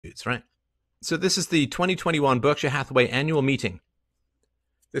right? So this is the 2021 Berkshire Hathaway annual meeting.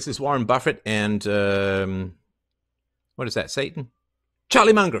 This is Warren Buffett and, what is that, Satan?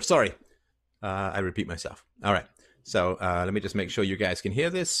 Charlie Munger, sorry. I repeat myself. All right. So let me just make sure you guys can hear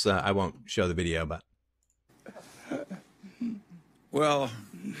this. I won't show the video, but. Well,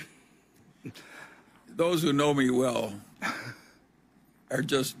 those who know me well are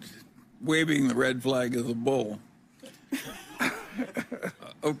just waving the red flag of the bull.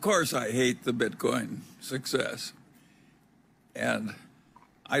 Of course, I hate the Bitcoin success. And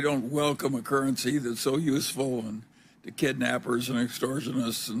I don't welcome a currency that's so useful and to kidnappers and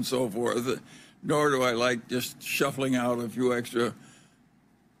extortionists and so forth, nor do I like just shuffling out a few extra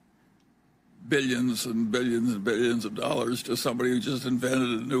billions and billions and billions of dollars to somebody who just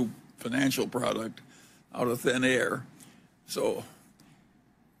invented a new financial product out of thin air. So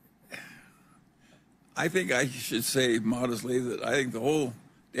I think I should say modestly that I think the whole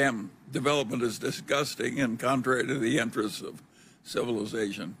damn development is disgusting and contrary to the interests of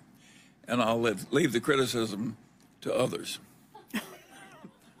civilization. And I'll leave the criticism to others.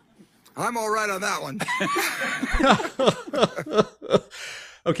 I'm all right on that one.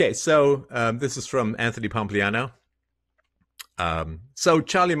 Okay, so this is from Anthony Pompliano. So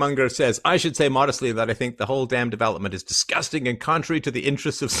Charlie Munger says, I should say modestly that I think the whole damn development is disgusting and contrary to the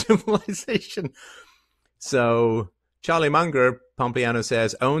interests of civilization. So Charlie Munger, Pompliano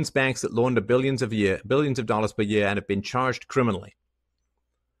says, owns banks that launder billions of dollars per year and have been charged criminally.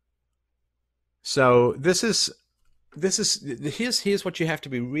 So here's what you have to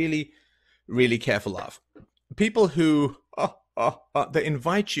be really, really careful of. People who they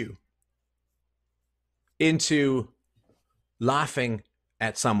invite you into laughing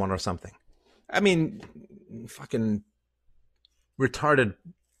at someone or something. I mean, fucking retarded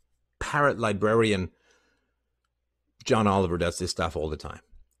parrot librarian John Oliver does this stuff all the time.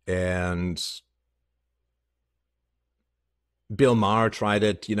 And Bill Maher tried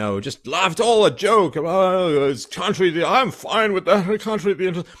it, just laughed all a joke. Oh, it's contrary to, I'm fine with that, contrary to the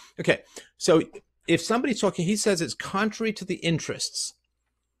interest. Okay, so if somebody's talking, he says it's contrary to the interests.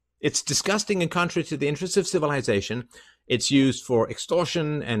 It's disgusting and contrary to the interests of civilization. It's used for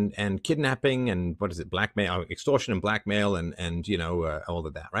extortion and kidnapping and blackmail, extortion and blackmail and all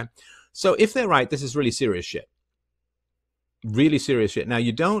of that, right? So if they're right, this is really serious shit. Really serious shit. Now,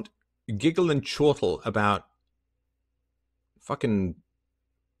 you don't giggle and chortle about fucking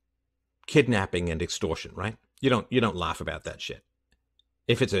kidnapping and extortion, right? You don't laugh about that shit.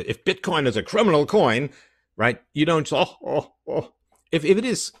 If Bitcoin is a criminal coin, right? You don't. If it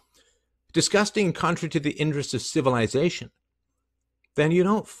is disgusting and contrary to the interests of civilization, then you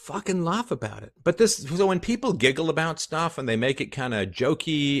don't fucking laugh about it. But so when people giggle about stuff and they make it kind of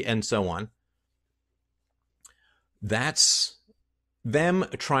jokey and so on, that's them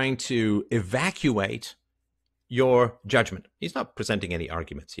trying to evacuate your judgment. He's not presenting any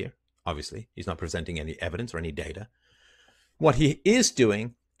arguments here, obviously. He's not presenting any evidence or any data. What he is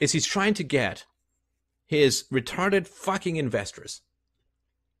doing is he's trying to get his retarded fucking investors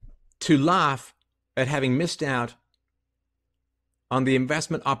to laugh at having missed out on the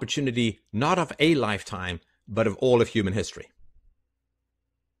investment opportunity, not of a lifetime, but of all of human history.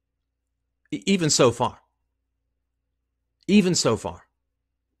 Even so far,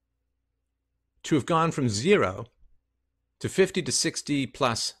 to have gone from $0 to $50,000 to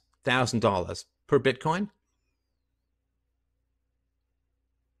 $60,000+ per Bitcoin,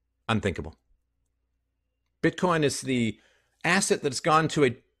 unthinkable. Bitcoin is the asset that's gone to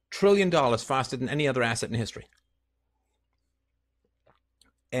 $1 trillion faster than any other asset in history.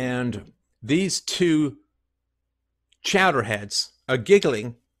 And these two chowderheads are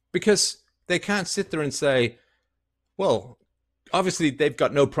giggling because they can't sit there and say, well, obviously they've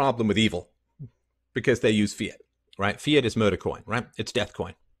got no problem with evil because they use fiat, right? Fiat is murder coin, right? It's death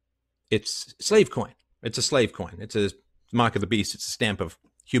coin. It's slave coin. It's a slave coin. It's a mark of the beast. It's a stamp of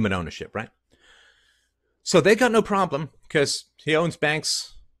human ownership, right? So they got no problem because he owns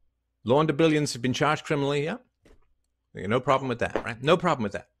banks, launder billions, have been charged criminally. Yeah, no problem with that, right? No problem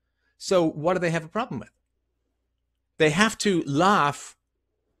with that. So what do they have a problem with? They have to laugh.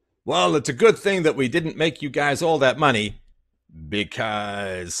 Well, it's a good thing that we didn't make you guys all that money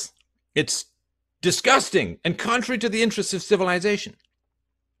because it's disgusting and contrary to the interests of civilization.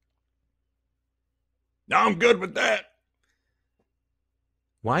 Now I'm good with that.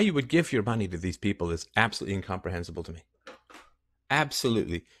 Why you would give your money to these people is absolutely incomprehensible to me.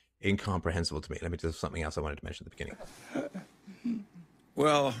 Absolutely incomprehensible to me. Let me do something else I wanted to mention at the beginning.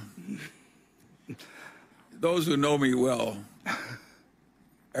 Well, those who know me well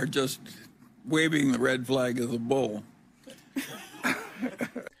are just waving the red flag of the bull.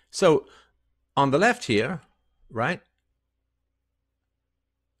 So on the left here, right?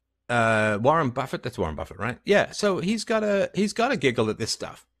 Warren Buffett, that's Warren Buffett, right? Yeah, so he's got a giggle at this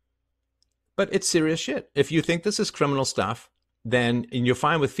stuff. But it's serious shit. If you think this is criminal stuff, then and you're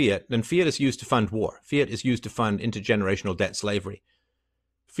fine with fiat, then fiat is used to fund war. Fiat is used to fund intergenerational debt slavery.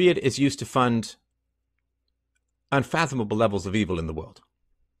 Fiat is used to fund unfathomable levels of evil in the world.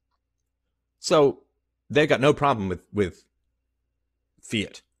 So they got no problem with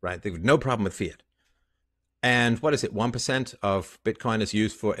fiat, right? They've no problem with fiat. And what is it? 1% of Bitcoin is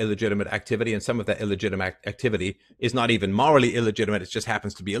used for illegitimate activity, and some of that illegitimate activity is not even morally illegitimate. It just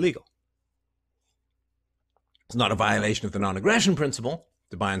happens to be illegal. It's not a violation of the non-aggression principle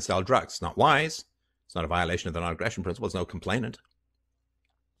to buy and sell drugs. It's not wise. It's not a violation of the non-aggression principle. There's no complainant.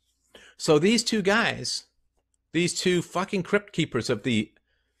 So these two guys, these two fucking crypt keepers of the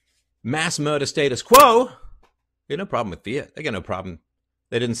mass murder status quo, they got no problem with fiat. They got no problem.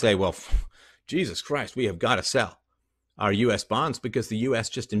 They didn't say, well, Jesus Christ, we have got to sell our U.S. bonds because the U.S.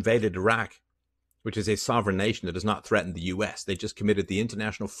 just invaded Iraq, which is a sovereign nation that does not threaten the U.S. They just committed the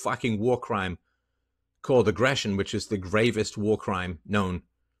international fucking war crime called aggression, which is the gravest war crime known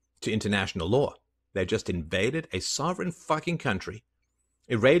to international law. They just invaded a sovereign fucking country,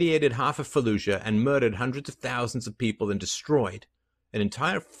 irradiated half of Fallujah, and murdered hundreds of thousands of people and destroyed an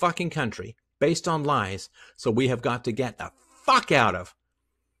entire fucking country based on lies. So we have got to get the fuck out of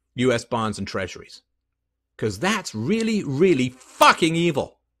U.S. bonds and treasuries. Because that's really, really fucking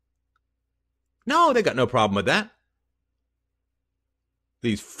evil. No, they got no problem with that.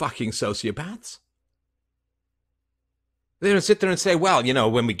 These fucking sociopaths. They're going to sit there and say, well, you know,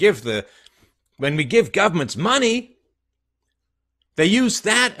 when we give governments money, they use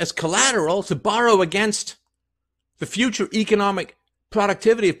that as collateral to borrow against the future economic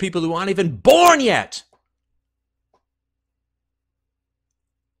productivity of people who aren't even born yet.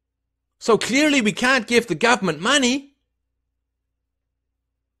 So clearly we can't give the government money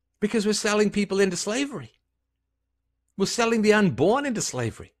because we're selling people into slavery. We're selling the unborn into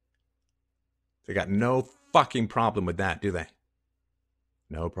slavery. They got no fucking problem with that, do they?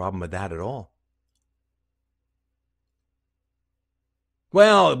 No problem with that at all.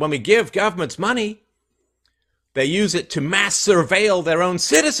 Well, when we give governments money, they use it to mass surveil their own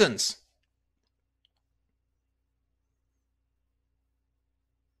citizens.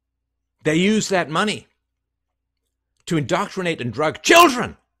 They use that money to indoctrinate and drug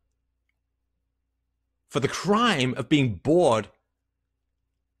children for the crime of being bored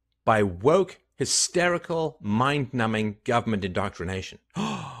by woke, hysterical, mind-numbing government indoctrination.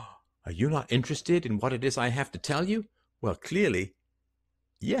 Are you not interested in what it is I have to tell you? Well, clearly,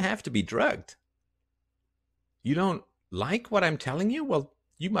 you have to be drugged. You don't like what I'm telling you? Well,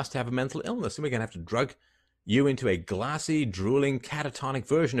 you must have a mental illness, and we're going to have to drug you into a glassy, drooling, catatonic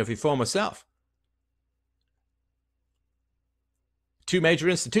version of your former self. Two major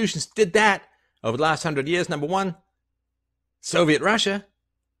institutions did that over the last 100 years. Number one, Soviet Russia.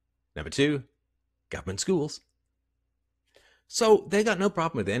 Number two, government schools. So they got no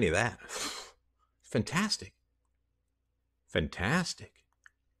problem with any of that. Fantastic. Fantastic.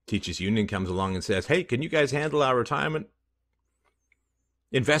 Teachers Union comes along and says, hey, can you guys handle our retirement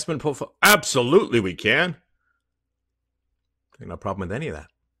investment portfolio? Absolutely we can. No problem with any of that.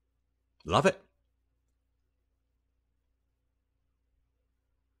 Love it.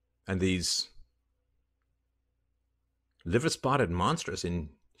 And these liver-spotted monsters in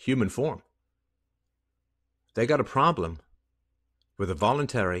human form, they got a problem with a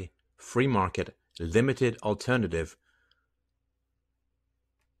voluntary, free market, limited alternative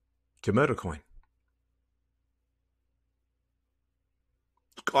to murder coin.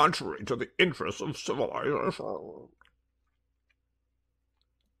 Contrary to the interests of civilization.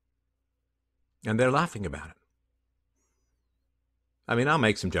 And they're laughing about it. I mean, I'll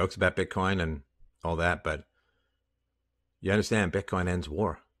make some jokes about Bitcoin and all that, but you understand, Bitcoin ends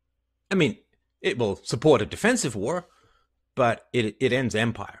war. I mean, it will support a defensive war, but it ends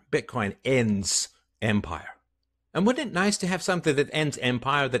empire. Bitcoin ends empire. And wouldn't it nice to have something that ends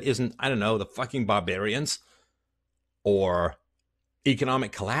empire that isn't, I don't know, the fucking barbarians, or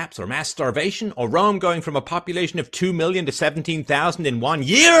economic collapse, or mass starvation, or Rome going from a population of 2 million to 17,000 in 1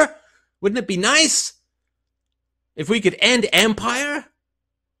 year? Wouldn't it be nice if we could end empire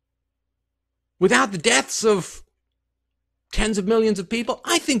without the deaths of tens of millions of people?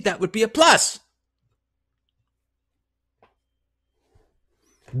 I think that would be a plus.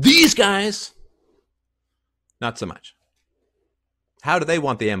 These guys, not so much. How do they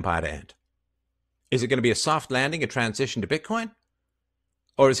want the empire to end? Is it going to be a soft landing, a transition to Bitcoin?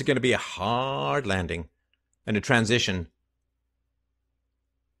 Or is it going to be a hard landing and a transition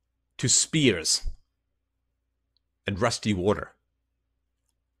to spears and rusty water.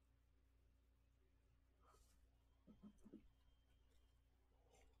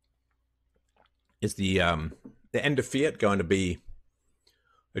 Is the end of fiat going to be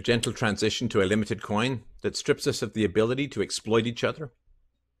a gentle transition to a limited coin that strips us of the ability to exploit each other,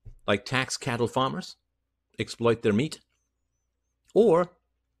 like tax cattle farmers exploit their meat? Or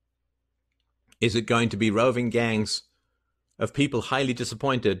is it going to be roving gangs of people highly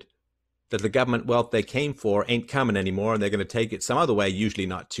disappointed that the government wealth they came for ain't coming anymore, and they're going to take it some other way, usually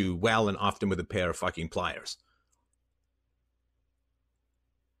not too well, and often with a pair of fucking pliers?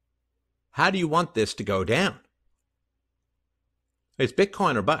 How do you want this to go down? It's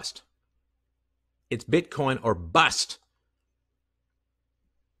Bitcoin or bust. It's Bitcoin or bust.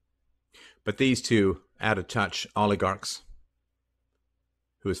 But these two out-of-touch oligarchs,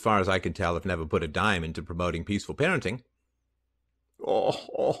 who, as far as I can tell, have never put a dime into promoting peaceful parenting.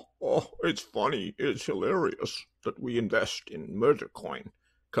 It's funny, it's hilarious that we invest in murder coin,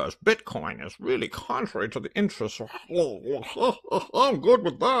 because Bitcoin is really contrary to the interests of... I'm good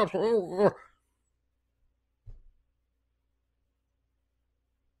with that.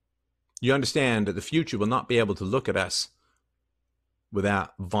 You understand that the future will not be able to look at us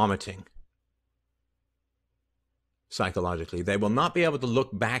without vomiting psychologically. They will not be able to look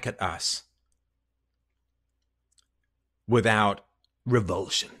back at us without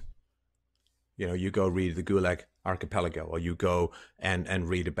revulsion. You know, you go read the Gulag Archipelago, or you go and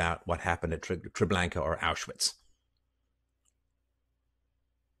read about what happened at Treblinka or Auschwitz.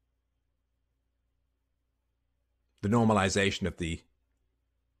 The normalization of the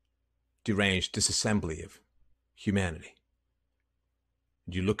deranged disassembly of humanity.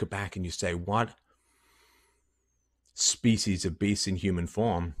 You look back and you say, what species of beasts in human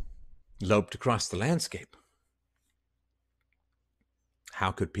form loped across the landscape?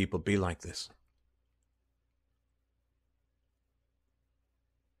 How could people be like this?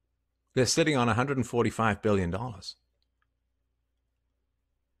 They're sitting on $145 billion. The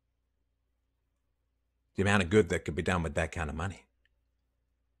amount of good that could be done with that kind of money.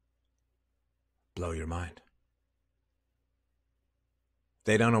 Blow your mind.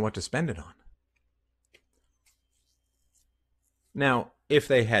 They don't know what to spend it on. Now, if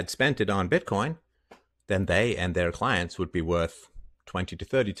they had spent it on Bitcoin, then they and their clients would be worth 20 to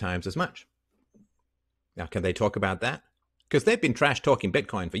 30 times as much. Now, can they talk about that? Because they've been trash talking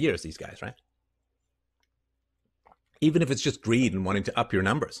Bitcoin for years, these guys, right? Even if it's just greed and wanting to up your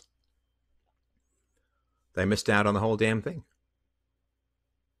numbers. They missed out on the whole damn thing.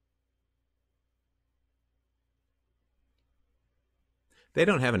 They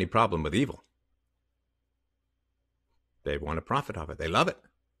don't have any problem with evil. They want to profit off it. They love it.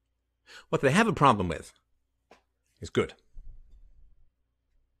 What they have a problem with is good.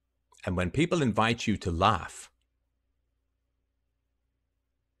 And when people invite you to laugh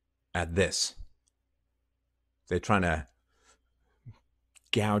at this, they're trying to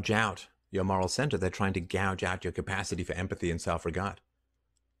gouge out your moral center. They're trying to gouge out your capacity for empathy and self-regard.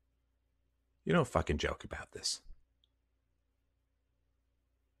 You don't fucking joke about this.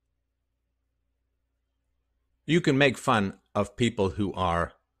 You can make fun of people who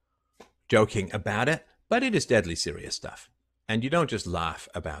are joking about it, but it is deadly serious stuff. And you don't just laugh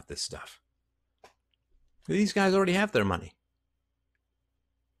about this stuff. These guys already have their money.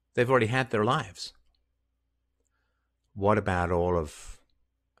 They've already had their lives. What about all of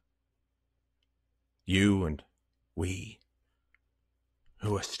you and we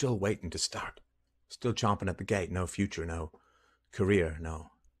who are still waiting to start? Still chomping at the gate. No future, no career,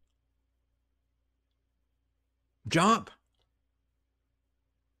 no job,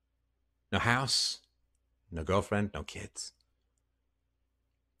 no house, no girlfriend, no kids.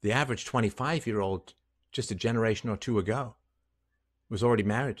 The average 25-year-old just a generation or two ago was already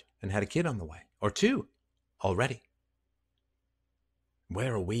married and had a kid on the way, or two already.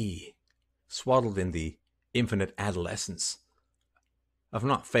 Where are we, swaddled in the infinite adolescence of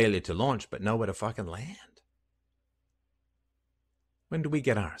not failure to launch, but nowhere to fucking land? When do we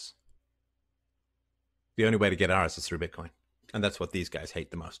get ours? The only way to get ours is through Bitcoin. And that's what these guys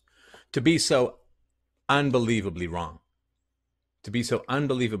hate the most. To be so unbelievably wrong. To be so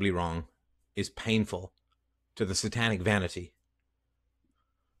unbelievably wrong is painful to the satanic vanity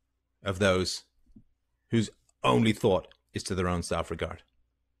of those whose only thought is to their own self-regard.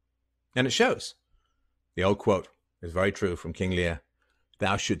 And it shows. The old quote is very true from King Lear.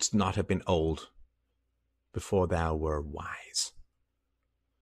 Thou shouldst not have been old before thou were wise.